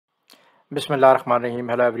Bismillah ar-Rahman Rahim.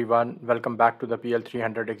 Hello everyone. Welcome back to the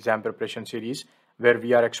PL-300 exam preparation series where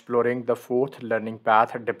we are exploring the fourth learning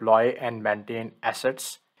path, deploy and maintain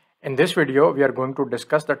assets. In this video, we are going to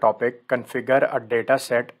discuss the topic configure a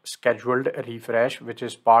dataset scheduled refresh, which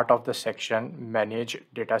is part of the section manage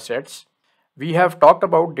datasets. We have talked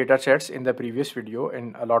about datasets in the previous video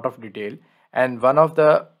in a lot of detail, and one of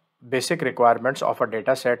the basic requirements of a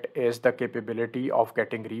dataset is the capability of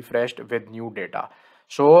getting refreshed with new data.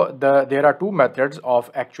 So there are two methods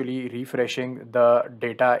of actually refreshing the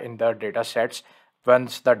data in the data sets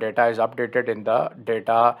once the data is updated in the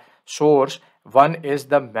data source. One is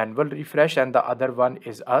the manual refresh and the other one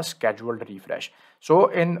is a scheduled refresh. So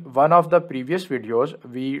in one of the previous videos,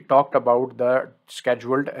 we talked about the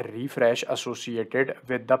scheduled refresh associated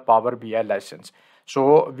with the Power BI license.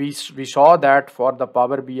 So we saw that for the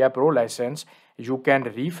Power BI Pro license, you can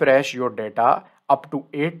refresh your data up to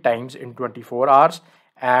 8 times in 24 hours.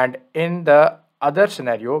 And in the other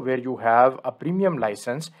scenario where you have a premium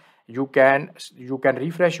license, you can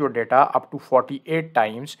refresh your data up to 48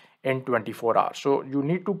 times in 24 hours. So you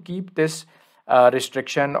need to keep this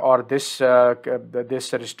restriction or this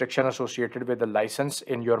restriction associated with the license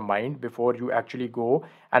in your mind before you actually go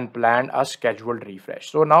and plan a scheduled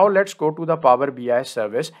refresh. So now let's go to the Power BI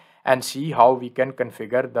service and see how we can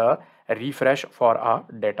configure the refresh for a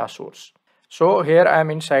data source. So here I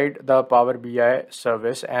am inside the Power BI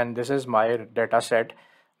service and this is my dataset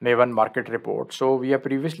Maven market report. So we have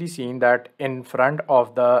previously seen that in front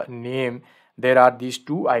of the name there are these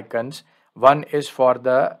two icons. One is for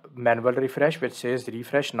the manual refresh which says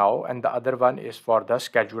refresh now, and the other one is for the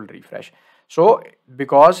scheduled refresh. So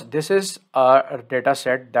because this is a data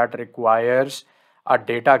set that requires a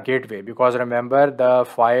data gateway, because remember the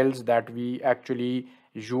files that we actually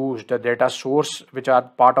use, the data source which are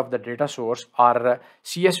part of the data source are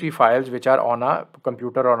CSV files which are on a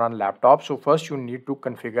computer or on a laptop. So first you need to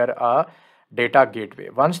configure a data gateway.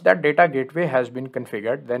 Once that data gateway has been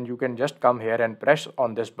configured, then you can just come here and press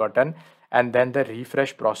on this button, and then the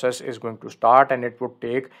refresh process is going to start, and it would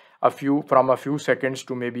take from a few seconds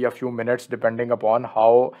to maybe a few minutes depending upon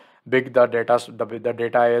how big the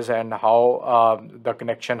data is and how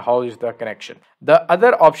is the connection. The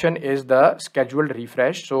other option is the scheduled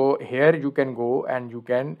refresh. So here you can go and you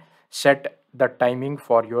can set the timing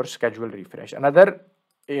for your scheduled refresh. Another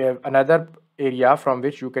area from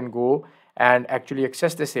which you can go and actually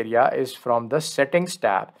access this area is from the settings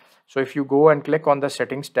tab. So if you go and click on the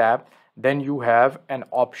settings tab, then you have an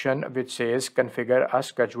option which says configure a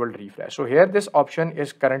scheduled refresh. So here this option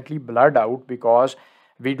is currently blurred out because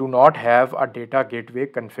we do not have a data gateway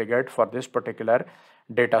configured for this particular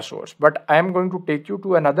data source. But I am going to take you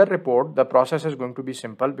to another report. The process is going to be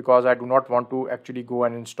simple because I do not want to actually go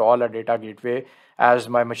and install a data gateway as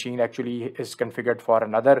my machine actually is configured for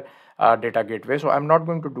another data gateway. So I'm not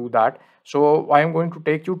going to do that. So I am going to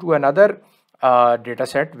take you to another data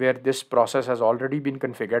set where this process has already been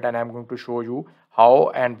configured, and I'm going to show you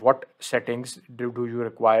how and what settings do you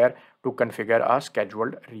require to configure a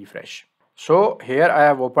scheduled refresh. So here I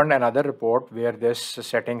have opened another report where this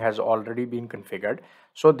setting has already been configured.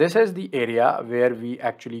 So this is the area where we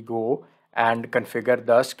actually go and configure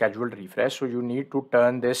the scheduled refresh. So you need to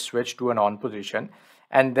turn this switch to an on position,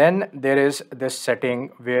 and then there is this setting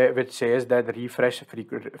which says that the refresh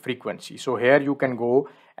frequency. So here you can go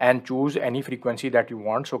and choose any frequency that you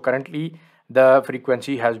want. So currently the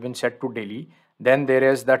frequency has been set to daily. Then there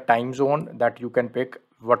is the time zone that you can pick,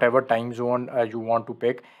 whatever time zone you want to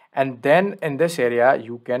pick, and then in this area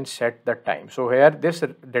you can set the time. So here this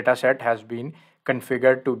data set has been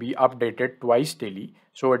configured to be updated twice daily.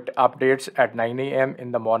 So it updates at 9 a.m.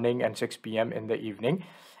 in the morning and 6 p.m. in the evening.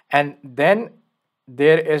 And then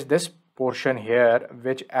there is this portion here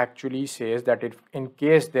which actually says that if in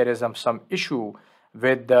case there is some issue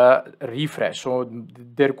with the refresh, so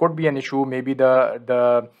there could be an issue, maybe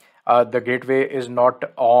the gateway is not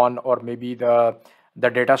on, or maybe the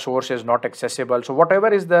data source is not accessible. So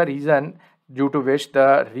whatever is the reason due to which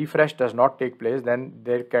the refresh does not take place, then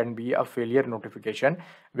there can be a failure notification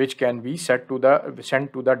which can be sent to the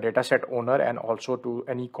dataset owner and also to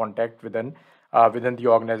any contact within the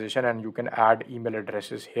organization, and you can add email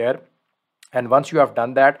addresses here. And once you have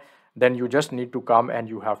done that, then you just need to come and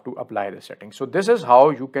you have to apply the settings. So this is how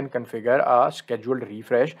you can configure a scheduled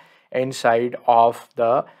refresh inside of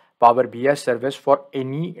the Power BI service for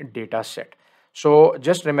any data set. So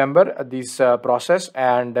just remember this process,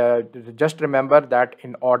 and just remember that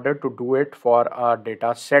in order to do it for a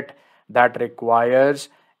data set that requires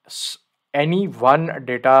any one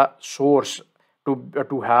data source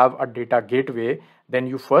to have a data gateway, then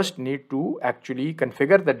you first need to actually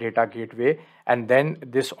configure the data gateway, and then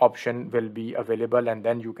this option will be available, and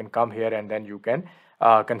then you can come here and then you can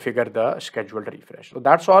configure the scheduled refresh. So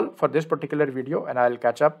that's all for this particular video, and I'll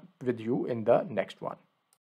catch up with you in the next one.